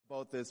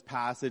about this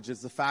passage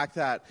is the fact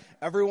that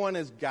everyone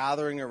is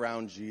gathering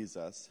around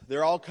Jesus.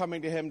 They're all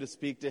coming to him to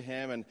speak to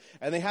him,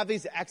 and they have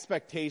these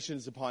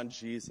expectations upon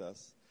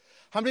Jesus.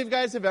 How many of you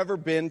guys have ever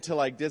been to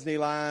like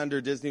Disneyland or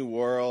Disney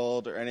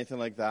World or anything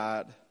like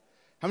that?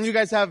 How many of you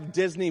guys have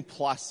Disney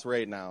Plus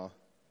right now?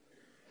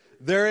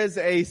 There is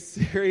a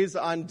series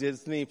on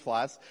Disney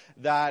Plus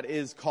that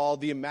is called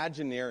The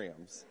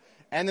Imaginariums.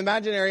 And the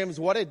Imaginariums,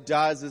 what it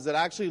does is it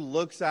actually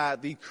looks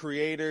at the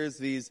creators,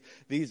 these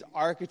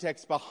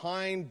architects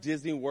behind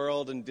Disney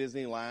World and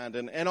Disneyland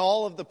and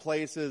all of the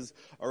places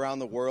around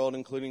the world,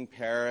 including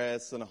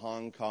Paris and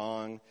Hong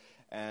Kong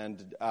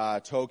and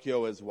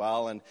Tokyo as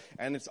well. And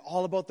it's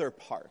all about their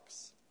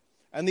parks.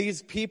 And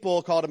these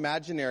people called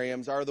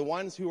Imaginariums are the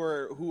ones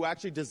who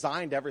actually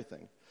designed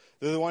everything.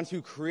 They're the ones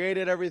who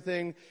created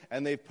everything,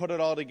 and they've put it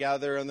all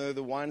together, and they're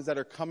the ones that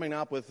are coming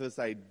up with this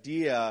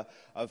idea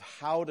of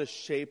how to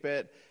shape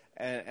it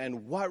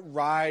and what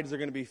rides are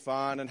going to be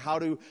fun and how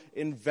to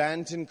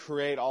invent and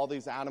create all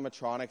these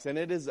animatronics. And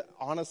it is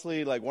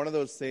honestly like one of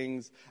those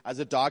things as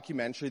a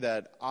documentary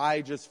that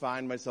I just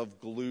find myself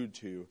glued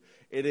to.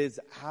 It is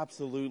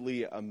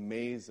absolutely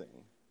amazing.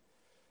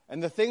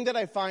 And the thing that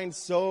I find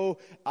so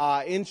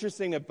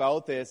interesting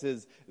about this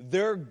is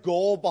their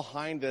goal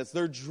behind this,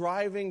 their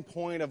driving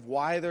point of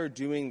why they're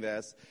doing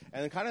this,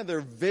 and kind of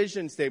their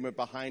vision statement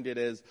behind it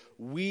is,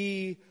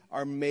 we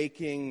are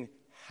making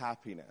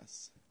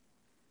happiness.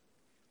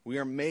 We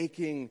are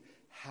making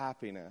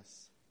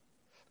happiness.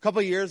 A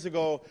couple of years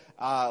ago,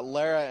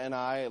 Lara and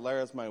I,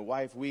 Lara's my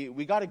wife,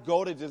 we got to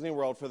go to Disney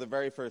World for the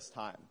very first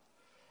time.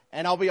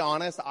 And I'll be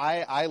honest,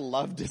 I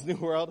love Disney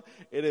World.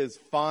 It is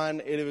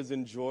fun. It was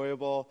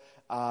enjoyable.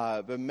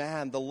 But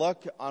man, the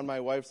look on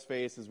my wife's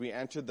face as we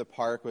entered the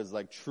park was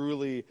like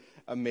truly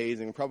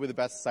amazing. Probably the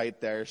best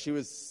sight there. She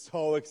was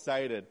so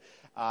excited.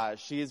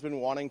 She has been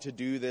wanting to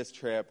do this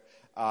trip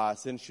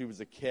since she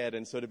was a kid.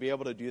 And so to be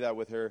able to do that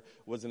with her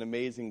was an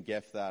amazing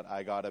gift that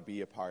I got to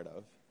be a part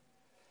of.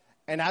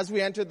 And as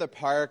we entered the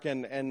park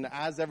and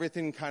as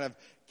everything kind of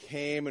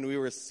came and we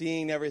were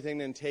seeing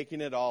everything and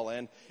taking it all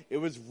in, it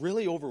was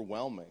really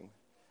overwhelming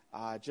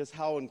just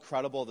how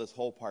incredible this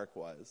whole park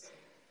was.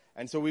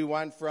 And so we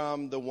went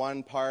from the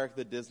one park,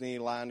 the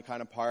Disneyland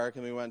kind of park,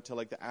 and we went to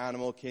like the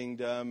Animal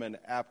Kingdom and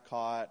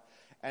Epcot.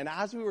 And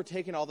as we were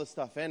taking all this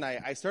stuff in,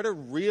 I started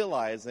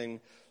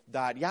realizing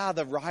that, yeah,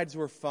 the rides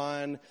were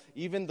fun.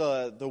 Even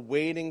the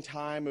waiting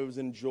time, it was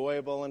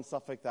enjoyable and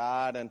stuff like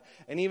that. And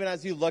even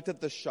as you looked at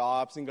the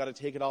shops and got to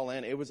take it all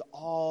in, it was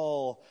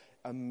all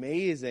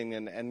amazing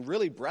and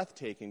really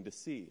breathtaking to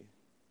see.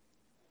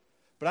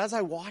 But as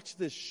I watched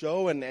this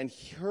show and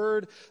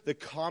heard the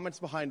comments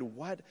behind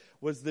what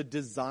was the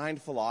design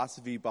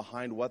philosophy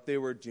behind what they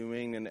were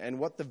doing and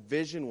what the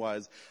vision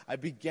was, I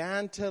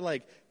began to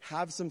like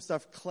have some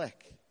stuff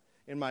click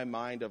in my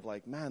mind of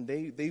like, man,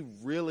 they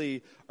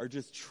really are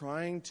just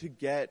trying to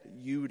get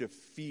you to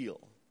feel.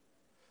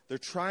 They're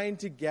trying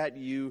to get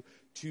you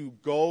to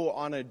go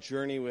on a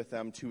journey with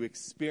them to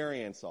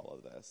experience all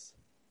of this.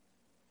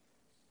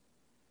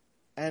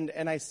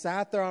 And I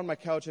sat there on my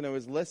couch and I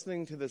was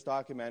listening to this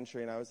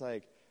documentary and I was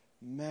like,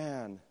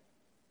 man,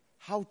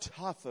 how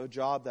tough a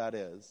job that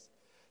is.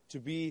 To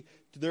be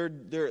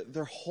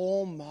their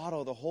whole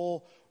motto, the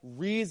whole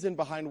reason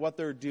behind what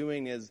they're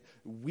doing is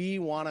we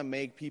want to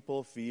make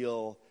people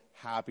feel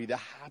happy, the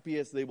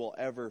happiest they will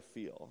ever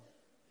feel.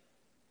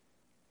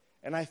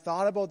 And I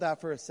thought about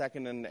that for a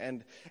second,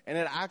 and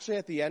it actually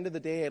at the end of the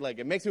day, like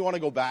it makes me want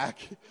to go back.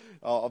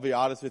 I'll be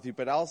honest with you,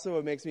 but also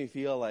it makes me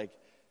feel like,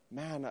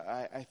 man,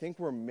 I think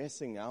we're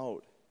missing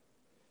out.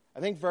 I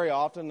think very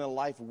often in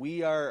life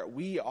we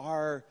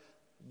are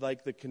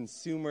like the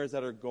consumers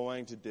that are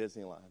going to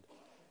Disneyland.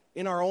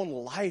 In our own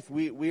life,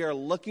 we are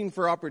looking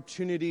for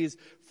opportunities,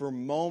 for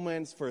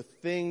moments, for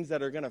things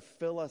that are going to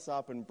fill us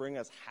up and bring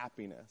us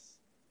happiness.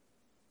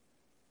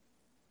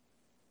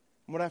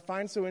 And what I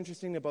find so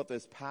interesting about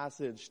this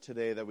passage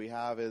today that we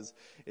have is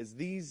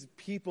these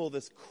people,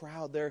 this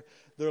crowd, they're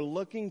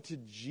looking to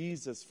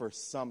Jesus for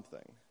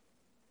something.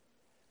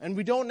 And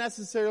we don't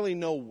necessarily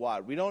know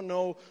what. We don't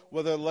know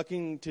whether they're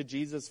looking to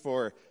Jesus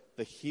for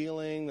the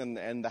healing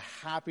and the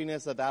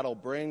happiness that that'll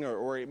bring,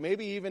 or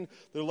maybe even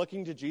they're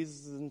looking to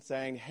Jesus and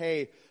saying,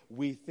 hey,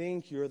 we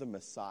think you're the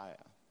Messiah.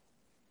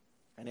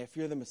 And if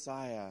you're the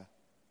Messiah,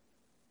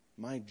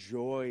 my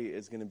joy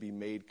is going to be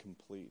made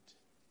complete.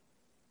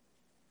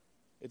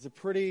 It's a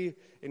pretty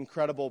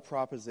incredible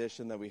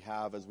proposition that we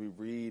have as we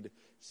read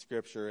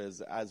Scripture,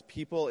 as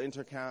people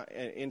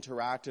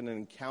interact and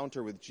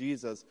encounter with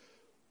Jesus.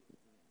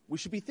 We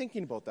should be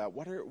thinking about that.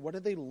 What are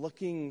they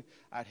looking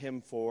at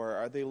him for?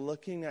 Are they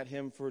looking at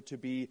him to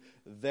be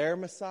their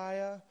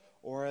Messiah,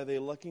 or are they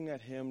looking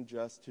at him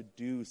just to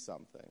do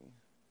something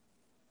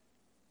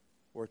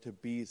or to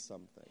be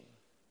something?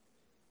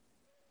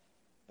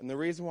 And the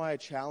reason why I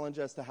challenge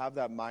us to have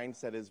that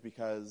mindset is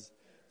because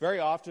very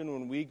often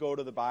when we go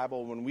to the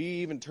Bible, when we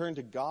even turn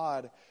to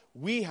God,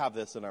 we have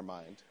this in our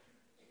mind.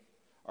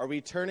 Are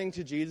we turning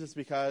to Jesus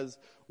because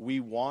we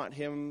want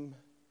him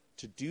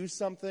to do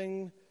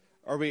something?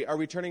 Are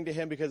we turning to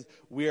him because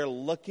we are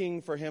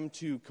looking for him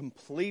to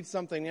complete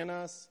something in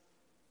us?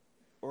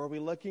 Or are we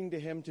looking to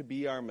him to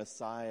be our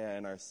Messiah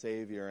and our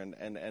Savior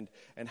and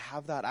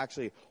have that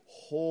actually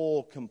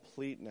whole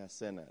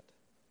completeness in it?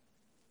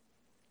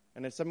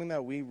 And it's something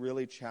that we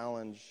really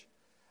challenge,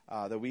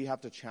 that we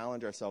have to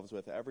challenge ourselves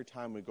with every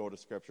time we go to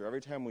Scripture.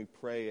 Every time we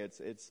pray,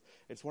 it's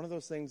one of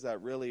those things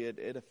that really,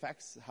 it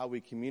affects how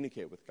we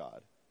communicate with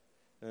God.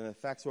 And it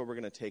affects what we're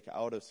going to take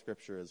out of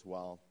Scripture as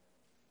well.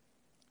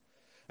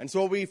 And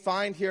so what we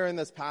find here in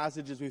this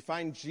passage is we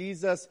find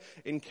Jesus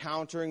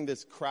encountering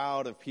this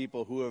crowd of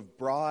people who have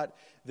brought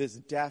this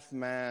deaf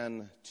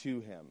man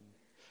to him.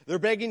 They're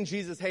begging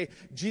Jesus, hey,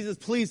 Jesus,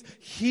 please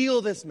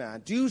heal this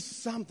man. Do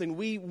something.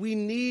 We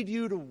need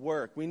you to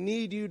work. We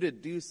need you to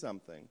do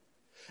something.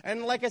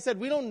 And like I said,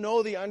 we don't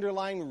know the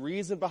underlying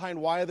reason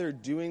behind why they're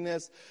doing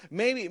this.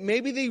 Maybe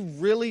they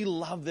really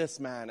love this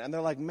man. And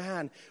they're like,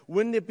 man,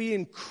 wouldn't it be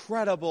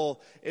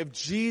incredible if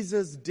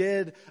Jesus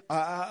did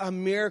a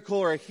miracle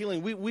or a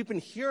healing? We've been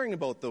hearing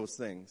about those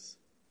things.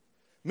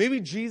 Maybe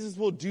Jesus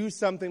will do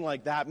something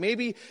like that.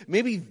 Maybe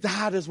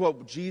that is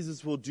what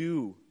Jesus will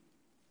do.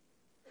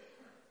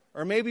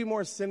 Or maybe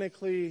more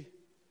cynically,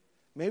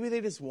 maybe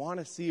they just want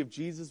to see if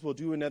Jesus will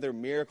do another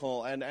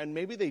miracle. And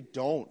maybe they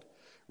don't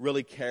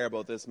really care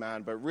about this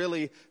man, but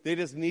really they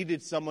just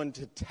needed someone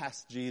to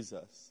test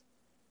Jesus.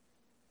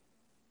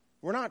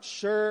 We're not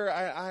sure.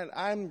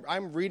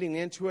 I'm reading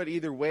into it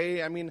either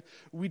way. I mean,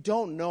 we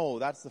don't know.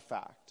 That's the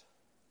fact.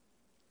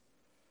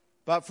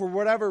 But for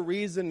whatever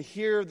reason,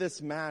 here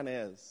this man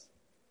is,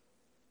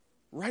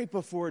 right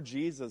before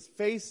Jesus,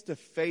 face to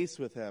face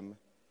with him.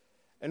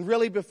 And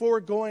really,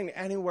 before going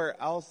anywhere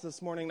else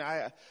this morning,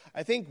 I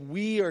think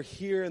we are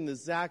here in the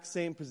exact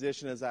same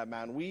position as that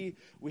man. We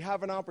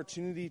have an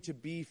opportunity to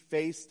be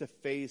face to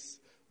face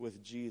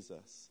with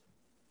Jesus.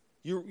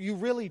 You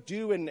really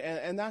do,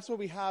 and that's what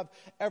we have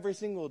every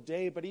single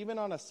day. But even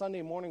on a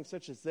Sunday morning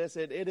such as this,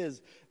 it is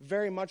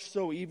very much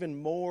so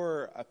even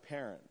more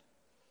apparent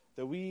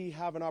that we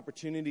have an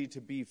opportunity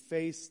to be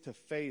face to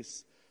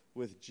face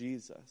with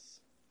Jesus.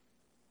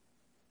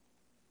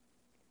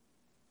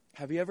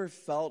 Have you ever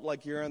felt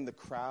like you're in the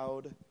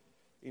crowd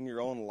in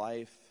your own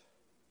life?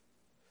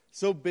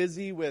 So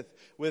busy with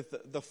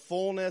the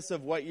fullness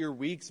of what your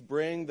weeks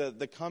bring,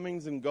 the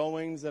comings and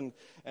goings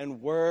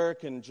and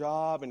work and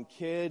job and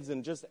kids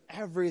and just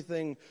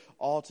everything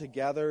all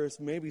together.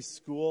 Maybe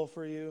school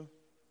for you.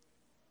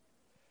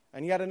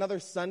 And yet another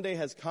Sunday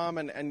has come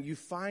and you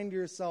find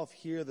yourself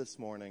here this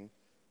morning.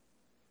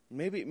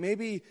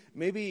 Maybe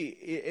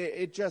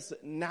it just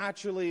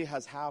naturally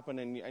has happened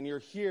and you're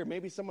here.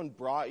 Maybe someone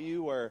brought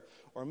you or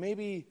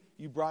maybe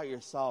you brought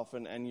yourself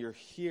and you're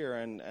here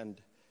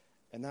and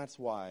that's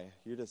why.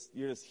 You're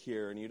just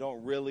here and you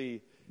don't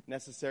really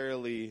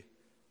necessarily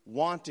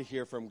want to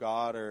hear from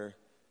God or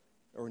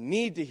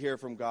need to hear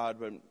from God,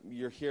 but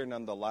you're here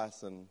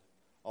nonetheless, and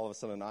all of a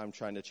sudden I'm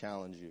trying to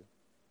challenge you.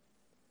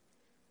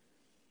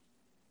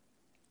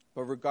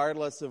 But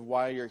regardless of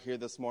why you're here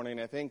this morning,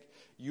 I think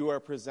you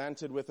are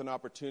presented with an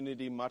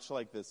opportunity much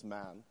like this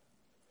man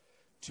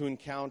to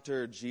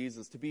encounter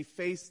Jesus, to be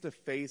face to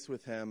face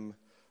with him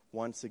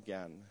once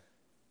again.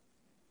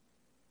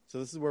 So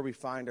this is where we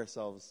find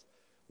ourselves.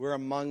 We're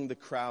among the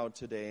crowd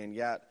today, and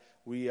yet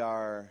we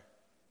are,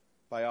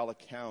 by all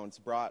accounts,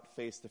 brought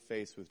face to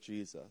face with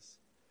Jesus,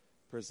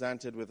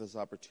 presented with this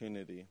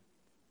opportunity.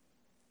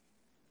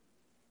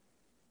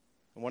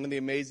 And one of the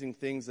amazing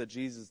things that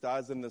Jesus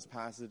does in this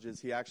passage is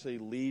he actually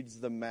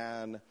leads the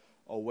man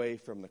away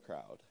from the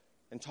crowd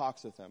and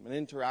talks with him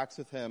and interacts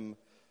with him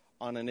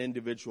on an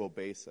individual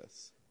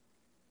basis.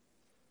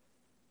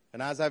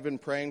 And as I've been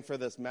praying for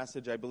this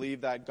message, I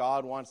believe that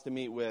God wants to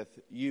meet with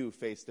you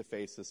face to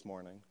face this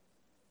morning,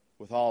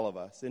 with all of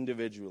us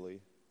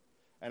individually,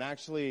 and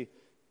actually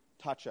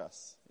touch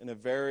us in a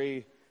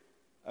very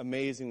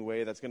amazing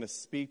way that's going to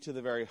speak to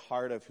the very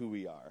heart of who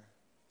we are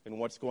and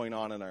what's going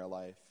on in our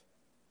life.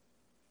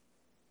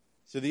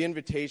 So the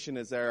invitation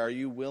is there. Are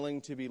you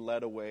willing to be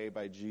led away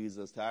by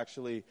Jesus, to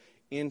actually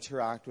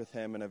interact with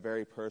him in a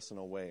very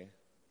personal way?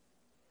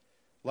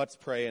 Let's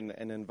pray and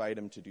invite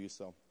him to do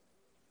so.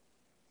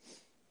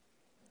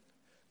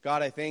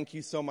 God, I thank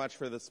you so much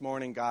for this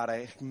morning.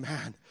 God,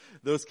 man,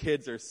 those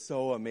kids are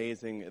so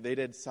amazing. They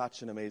did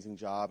such an amazing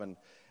job.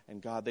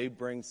 And God, they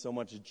bring so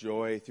much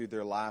joy through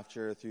their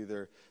laughter, through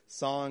their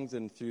songs,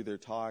 and through their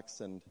talks.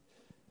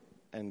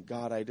 And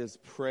God, I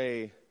just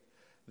pray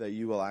that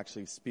you will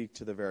actually speak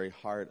to the very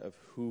heart of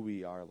who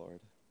we are, Lord.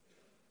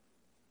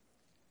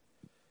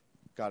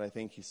 God, I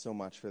thank you so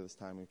much for this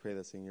time. We pray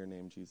this in your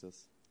name,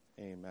 Jesus.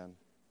 Amen.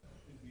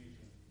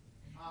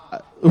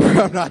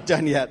 I'm not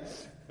done yet.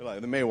 They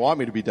may want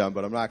me to be done,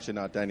 but I'm actually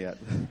not done yet.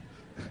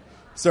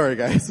 Sorry,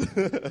 guys.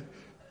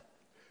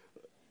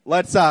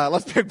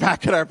 Let's pick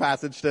back at our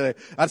passage today.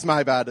 That's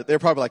my bad. They're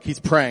probably like, he's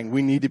praying.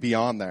 We need to be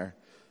on there.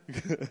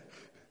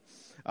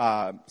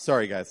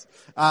 Sorry, guys.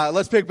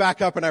 Let's pick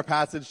back up in our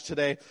passage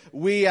today.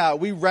 We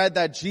read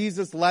that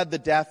Jesus led the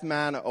deaf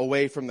man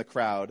away from the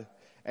crowd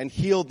and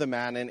healed the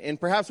man in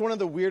perhaps one of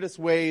the weirdest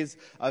ways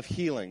of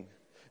healing.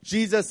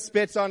 Jesus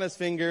spits on his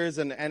fingers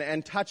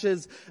and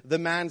touches the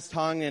man's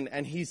tongue,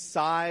 and he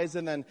sighs,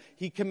 and then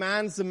he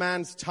commands the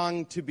man's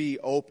tongue to be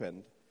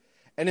opened.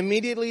 And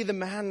immediately the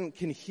man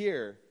can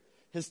hear.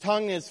 His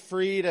tongue is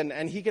freed,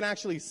 and he can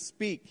actually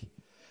speak.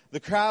 The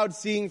crowd,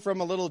 seeing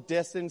from a little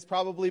distance,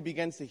 probably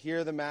begins to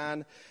hear the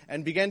man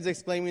and begins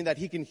explaining that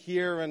he can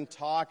hear and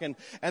talk.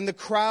 And the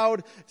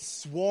crowd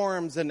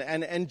swarms,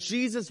 and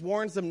Jesus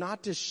warns them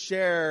not to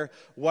share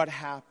what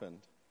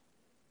happened.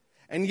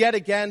 And yet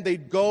again, they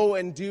go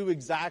and do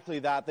exactly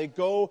that. They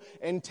go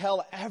and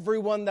tell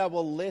everyone that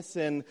will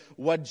listen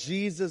what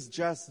Jesus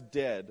just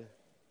did.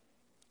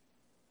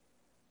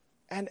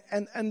 And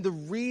the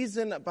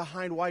reason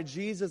behind why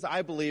Jesus,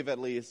 I believe at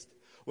least,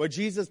 why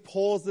Jesus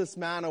pulls this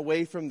man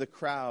away from the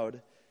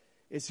crowd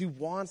is he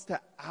wants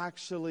to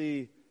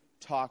actually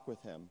talk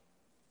with him.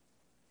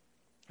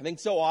 I think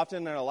so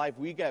often in our life,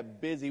 we get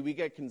busy, we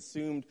get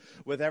consumed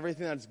with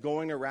everything that's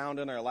going around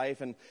in our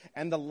life,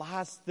 and the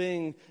last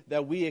thing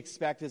that we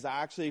expect is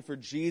actually for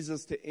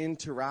Jesus to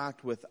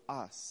interact with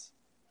us,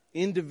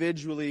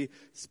 individually,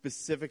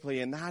 specifically,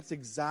 and that's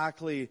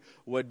exactly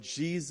what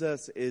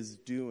Jesus is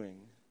doing.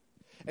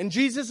 And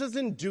Jesus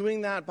isn't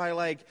doing that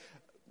by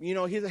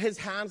his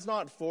hand's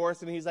not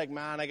forced, and he's like,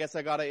 man, I guess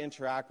I got to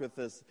interact with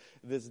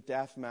this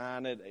deaf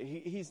man.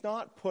 He's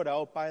not put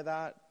out by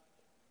that.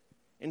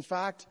 In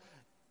fact,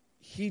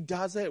 he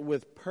does it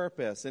with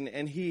purpose,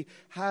 and he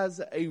has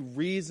a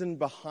reason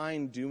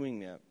behind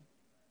doing it.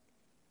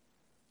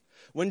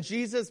 When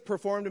Jesus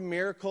performed a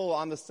miracle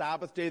on the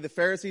Sabbath day, the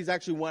Pharisees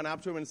actually went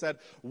up to him and said,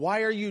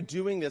 why are you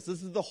doing this?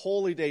 This is the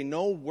holy day.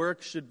 No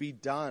work should be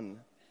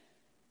done.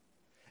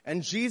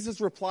 And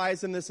Jesus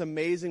replies in this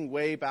amazing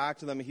way back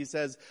to them. He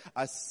says,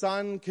 a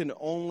son can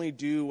only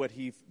do what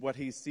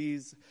he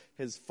sees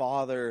his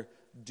father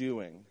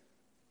doing.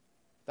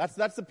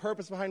 That's the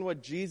purpose behind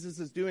what Jesus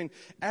is doing.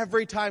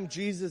 Every time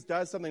Jesus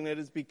does something, it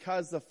is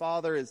because the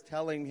Father is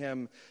telling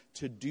him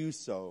to do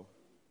so.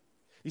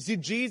 You see,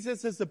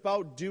 Jesus is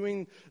about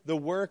doing the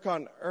work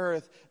on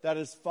earth that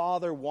his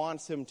Father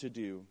wants him to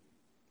do.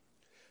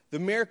 The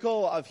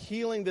miracle of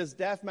healing this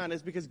deaf man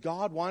is because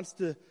God wants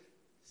to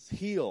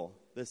heal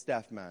this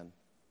deaf man.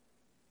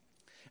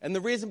 And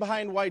the reason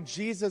behind why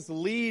Jesus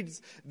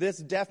leads this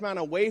deaf man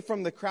away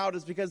from the crowd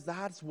is because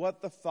that's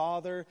what the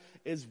Father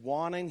is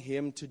wanting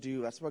him to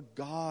do. That's what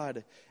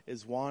God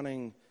is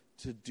wanting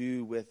to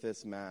do with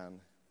this man.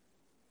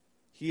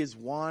 He is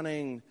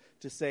wanting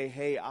to say,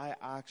 hey, I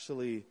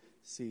actually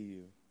see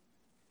you.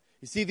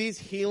 You see, these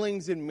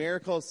healings and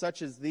miracles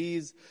such as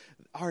these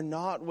are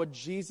not what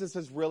Jesus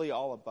is really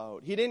all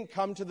about. He didn't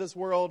come to this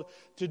world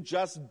to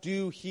just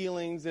do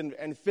healings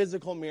and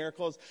physical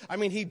miracles. I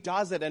mean, he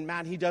does it, and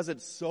man, he does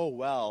it so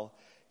well.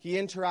 He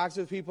interacts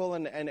with people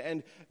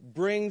and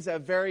brings a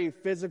very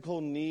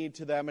physical need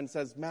to them and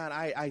says, man,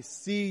 I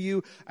see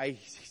you, I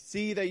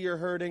see that you're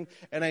hurting,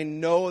 and I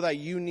know that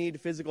you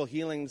need physical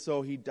healing,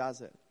 so he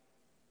does it.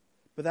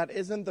 But that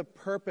isn't the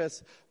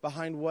purpose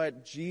behind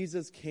what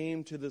Jesus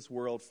came to this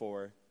world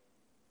for.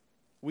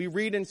 We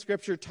read in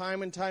Scripture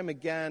time and time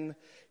again,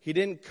 he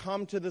didn't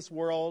come to this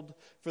world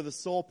for the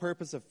sole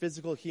purpose of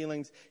physical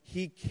healings.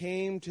 He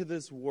came to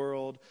this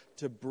world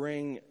to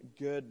bring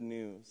good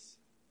news.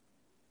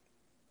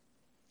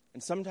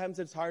 And sometimes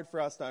it's hard for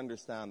us to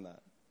understand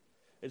that.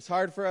 It's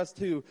hard for us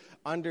to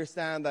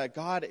understand that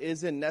God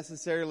isn't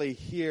necessarily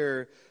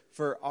here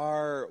for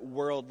our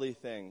worldly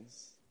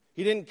things.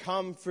 He didn't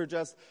come for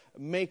just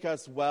make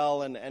us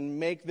well and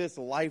make this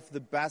life the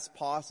best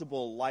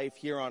possible life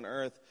here on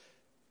earth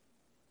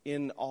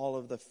in all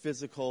of the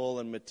physical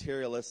and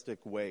materialistic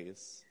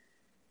ways.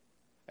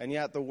 And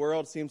yet the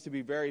world seems to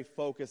be very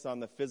focused on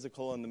the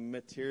physical and the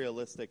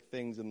materialistic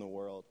things in the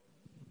world.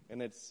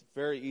 And it's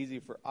very easy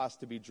for us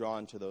to be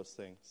drawn to those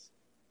things.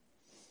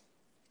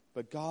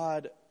 But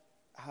God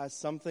has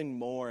something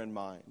more in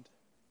mind.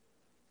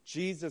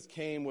 Jesus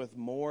came with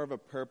more of a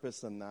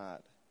purpose than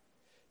that.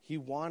 He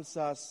wants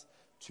us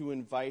to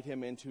invite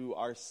him into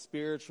our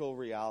spiritual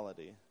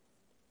reality.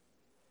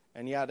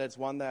 And yet it's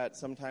one that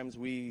sometimes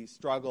we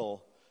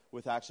struggle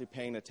with actually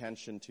paying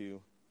attention to.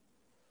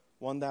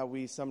 One that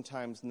we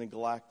sometimes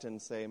neglect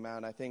and say,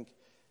 man, I think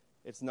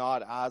it's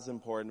not as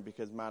important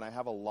because, man, I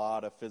have a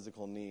lot of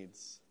physical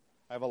needs.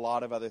 I have a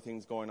lot of other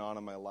things going on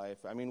in my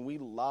life. I mean, we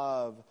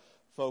love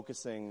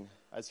focusing,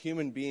 as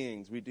human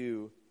beings, we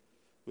do.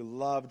 We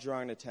love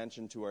drawing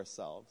attention to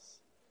ourselves.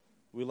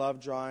 We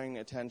love drawing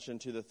attention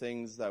to the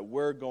things that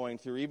we're going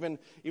through. Even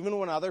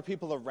when other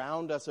people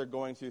around us are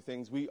going through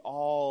things, we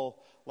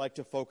all like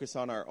to focus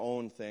on our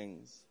own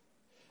things.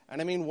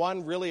 And I mean,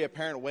 one really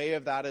apparent way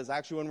of that is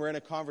actually when we're in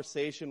a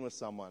conversation with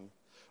someone.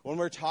 When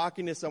we're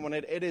talking to someone,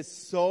 it is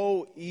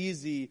so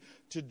easy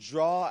to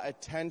draw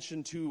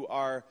attention to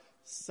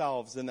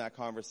ourselves in that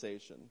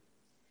conversation.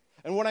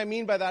 And what I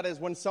mean by that is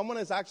when someone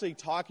is actually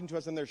talking to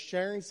us and they're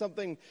sharing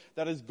something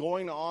that is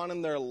going on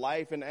in their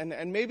life,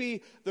 and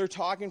maybe they're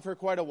talking for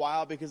quite a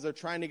while because they're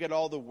trying to get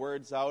all the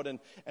words out, and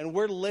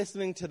we're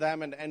listening to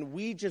them, and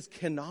we just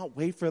cannot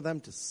wait for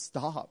them to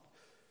stop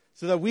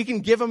so that we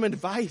can give them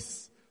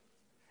advice.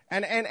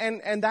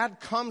 And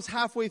that comes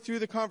halfway through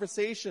the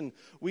conversation.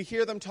 We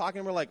hear them talking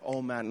and we're like,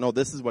 oh man, no,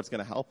 this is what's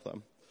going to help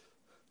them.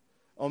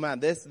 Oh man,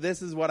 this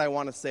is what I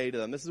want to say to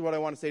them. This is what I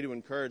want to say to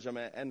encourage them.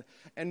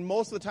 And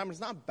most of the time, it's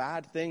not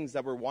bad things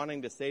that we're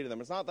wanting to say to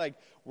them. It's not like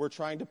we're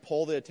trying to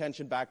pull the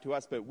attention back to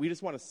us, but we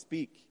just want to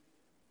speak.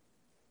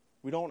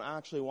 We don't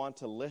actually want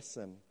to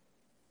listen.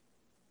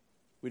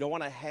 We don't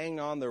want to hang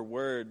on their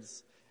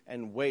words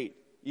and wait,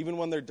 even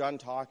when they're done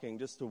talking,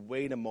 just to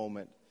wait a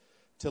moment,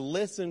 to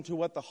listen to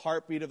what the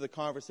heartbeat of the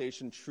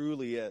conversation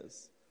truly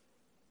is.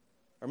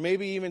 Or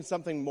maybe even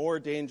something more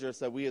dangerous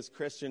that we as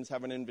Christians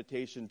have an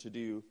invitation to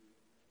do,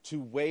 to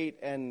wait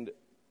on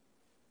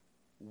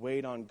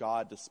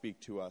God to speak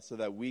to us so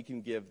that we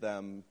can give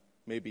them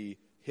maybe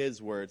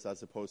his words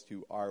as opposed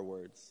to our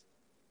words.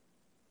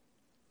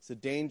 It's a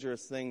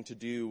dangerous thing to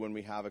do when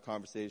we have a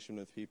conversation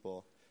with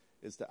people,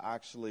 is to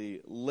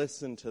actually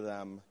listen to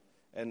them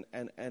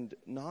and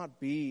not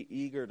be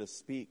eager to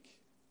speak.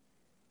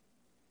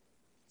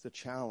 It's a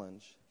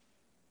challenge.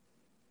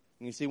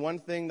 And you see, one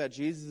thing that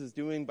Jesus is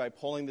doing by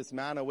pulling this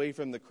man away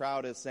from the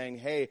crowd is saying,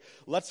 hey,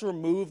 let's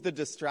remove the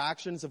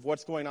distractions of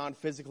what's going on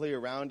physically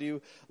around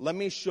you. Let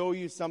me show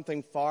you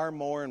something far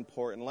more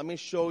important. Let me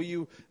show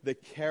you the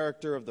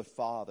character of the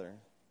Father.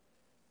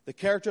 The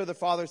character of the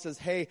Father says,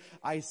 hey,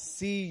 I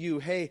see you.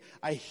 Hey,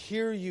 I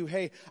hear you.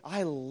 Hey,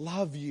 I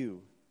love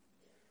you.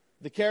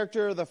 The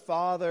character of the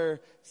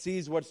Father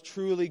sees what's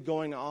truly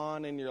going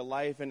on in your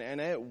life, and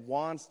it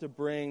wants to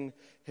bring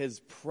his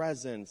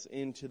presence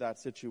into that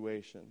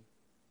situation.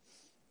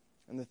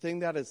 And the thing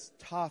that is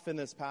tough in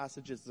this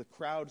passage is the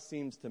crowd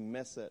seems to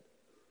miss it.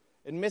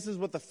 It misses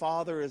what the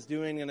Father is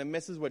doing, and it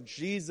misses what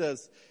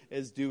Jesus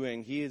is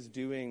doing. He is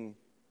doing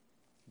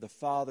the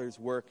Father's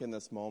work in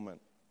this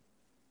moment.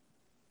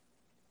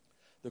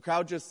 The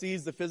crowd just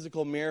sees the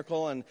physical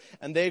miracle,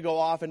 and they go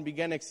off and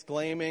begin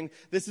exclaiming,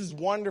 this is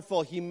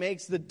wonderful. He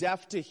makes the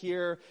deaf to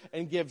hear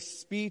and gives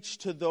speech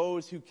to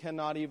those who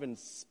cannot even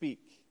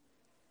speak.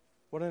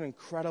 What an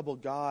incredible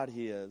God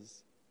he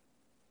is.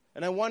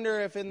 And I wonder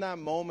if in that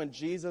moment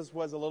Jesus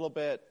was a little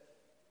bit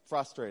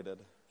frustrated.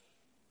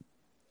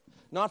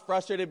 Not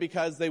frustrated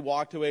because they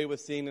walked away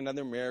with seeing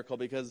another miracle,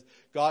 because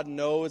God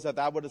knows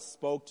that would have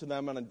spoke to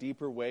them in a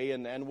deeper way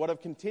and would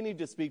have continued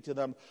to speak to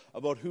them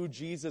about who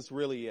Jesus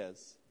really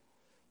is.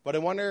 But I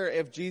wonder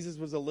if Jesus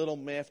was a little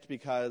miffed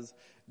because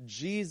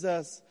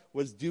Jesus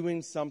was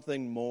doing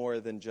something more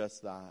than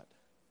just that.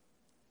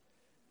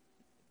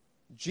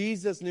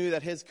 Jesus knew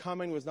that his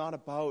coming was not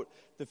about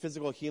the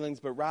physical healings,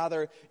 but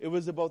rather it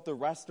was about the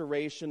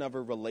restoration of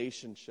a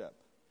relationship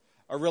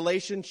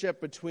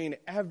between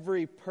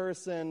every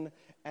person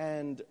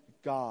and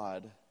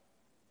God,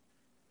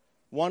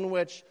 one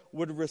which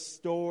would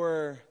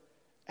restore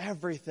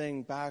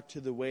everything back to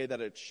the way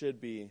that it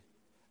should be,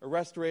 a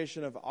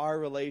restoration of our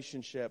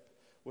relationship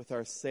with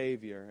our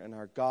Savior and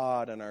our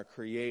God and our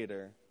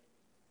Creator.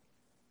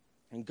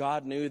 And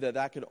God knew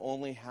that could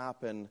only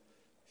happen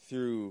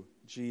through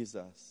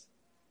Jesus.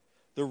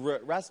 The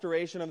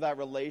restoration of that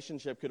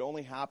relationship could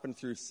only happen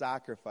through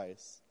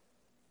sacrifice.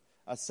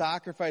 A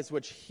sacrifice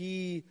which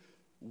he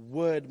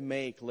would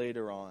make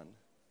later on,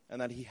 and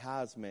that he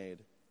has made.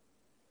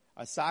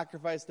 A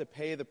sacrifice to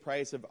pay the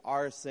price of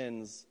our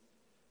sins.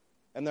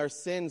 And their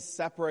sins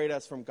separate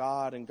us from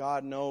God, and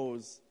God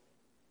knows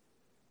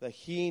that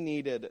he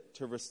needed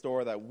to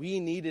restore that. We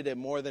needed it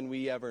more than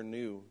we ever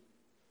knew.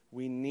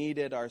 We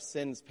needed our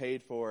sins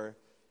paid for,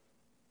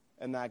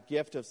 and that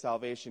gift of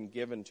salvation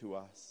given to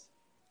us.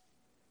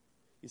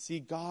 You see,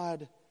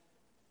 God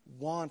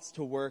wants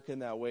to work in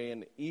that way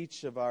in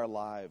each of our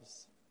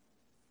lives.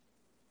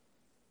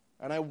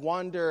 And I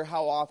wonder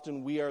how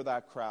often we are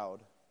that crowd.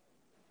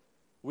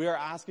 We are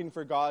asking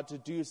for God to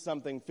do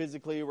something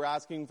physically. We're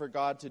asking for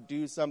God to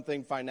do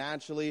something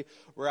financially.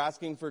 We're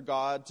asking for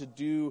God to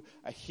do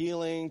a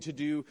healing, to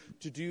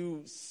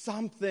do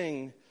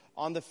something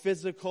on the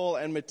physical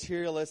and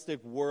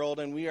materialistic world.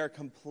 And we are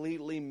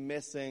completely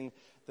missing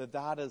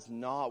that is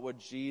not what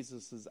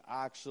Jesus is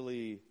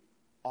actually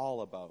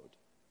all about.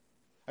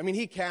 I mean,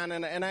 he can,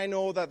 and I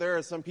know that there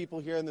are some people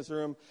here in this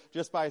room,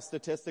 just by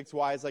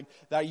statistics-wise, like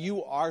that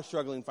you are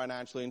struggling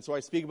financially. And so I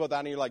speak about that,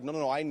 and you're like,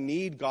 no, I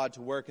need God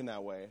to work in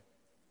that way.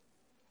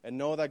 And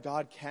know that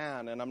God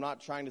can, and I'm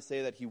not trying to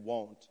say that he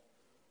won't.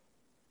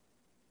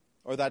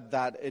 Or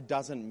that it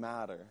doesn't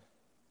matter.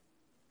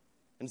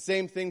 And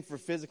same thing for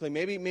physically.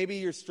 Maybe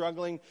you're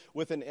struggling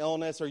with an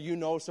illness, or you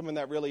know someone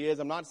that really is.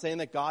 I'm not saying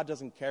that God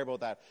doesn't care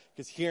about that,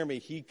 because hear me,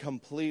 he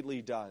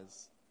completely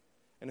does.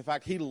 And in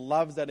fact, he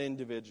loves that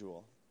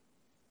individual.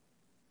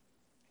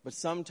 But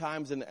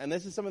sometimes, and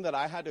this is something that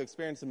I had to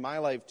experience in my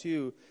life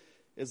too,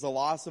 is the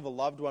loss of a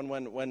loved one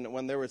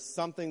when there was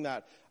something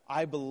that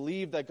I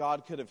believed that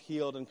God could have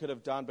healed and could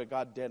have done, but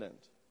God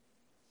didn't.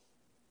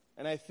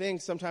 And I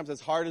think sometimes,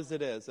 as hard as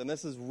it is, and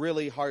this is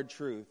really hard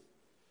truth,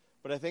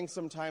 but I think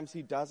sometimes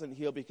he doesn't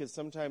heal because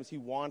sometimes he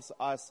wants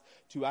us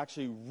to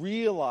actually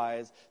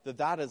realize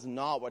that is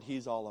not what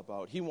he's all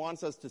about. He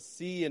wants us to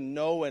see and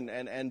know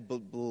and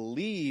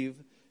believe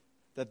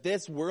that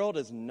this world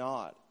is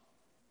not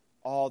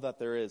all that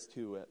there is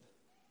to it.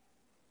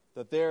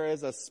 that there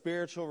is a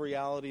spiritual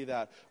reality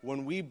that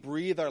when we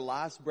breathe our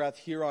last breath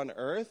here on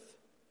earth,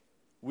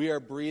 we are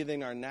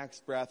breathing our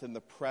next breath in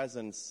the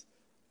presence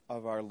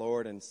of our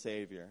Lord and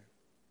Savior.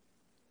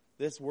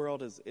 This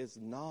world is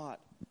not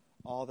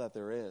all that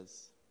there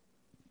is.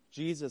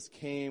 Jesus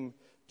came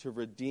to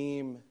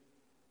redeem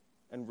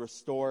and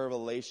restore a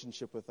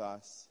relationship with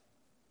us.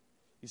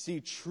 You see,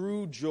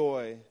 true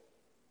joy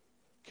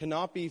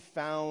cannot be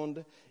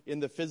found in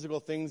the physical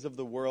things of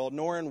the world,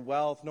 nor in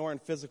wealth, nor in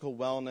physical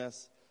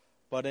wellness,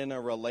 but in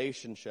a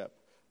relationship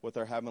with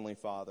our Heavenly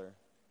Father.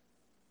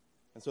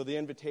 And so the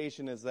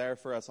invitation is there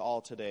for us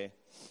all today.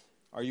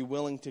 Are you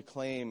willing to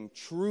claim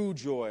true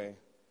joy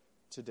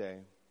today?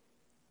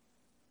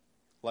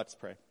 Let's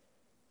pray.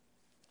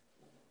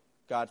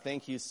 God,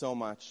 thank you so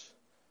much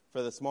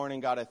for this morning.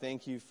 God, I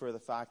thank you for the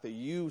fact that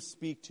you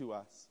speak to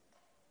us.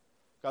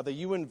 God, that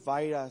you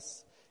invite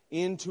us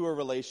into a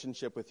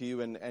relationship with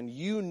you, and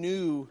you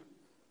knew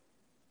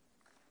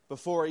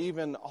before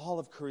even all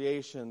of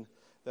creation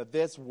that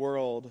this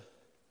world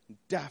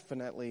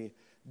definitely,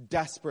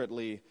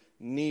 desperately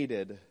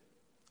needed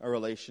a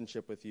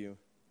relationship with you.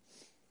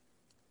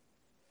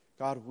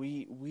 God,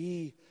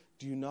 we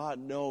do not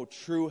know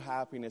true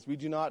happiness. We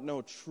do not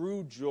know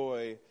true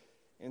joy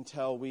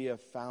until we have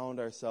found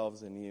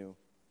ourselves in you,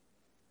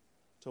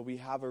 until we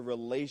have a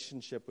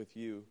relationship with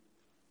you.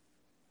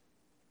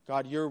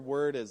 God, your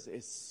word is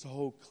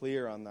so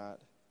clear on that.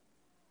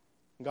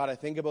 God, I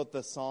think about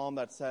the psalm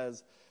that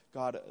says,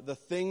 God, the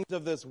things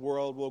of this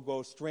world will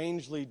go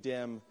strangely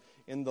dim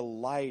in the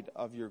light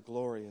of your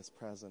glorious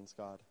presence,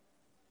 God.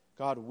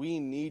 God, we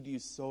need you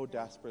so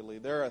desperately.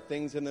 There are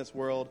things in this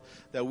world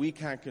that we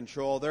can't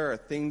control. There are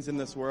things in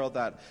this world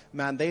that,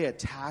 man, they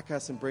attack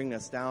us and bring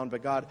us down.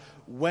 But God,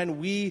 when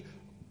we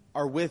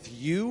are with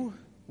you,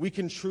 we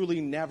can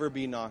truly never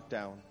be knocked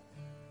down.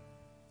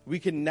 We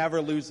can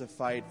never lose a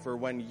fight, for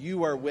when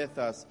you are with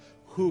us,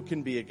 who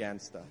can be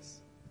against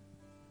us?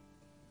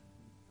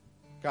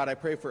 God, I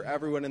pray for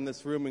everyone in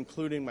this room,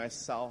 including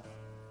myself,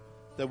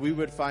 that we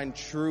would find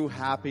true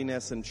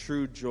happiness and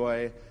true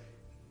joy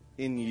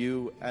in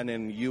you and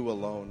in you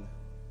alone.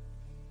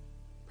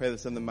 Pray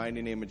this in the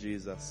mighty name of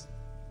Jesus.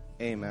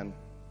 Amen.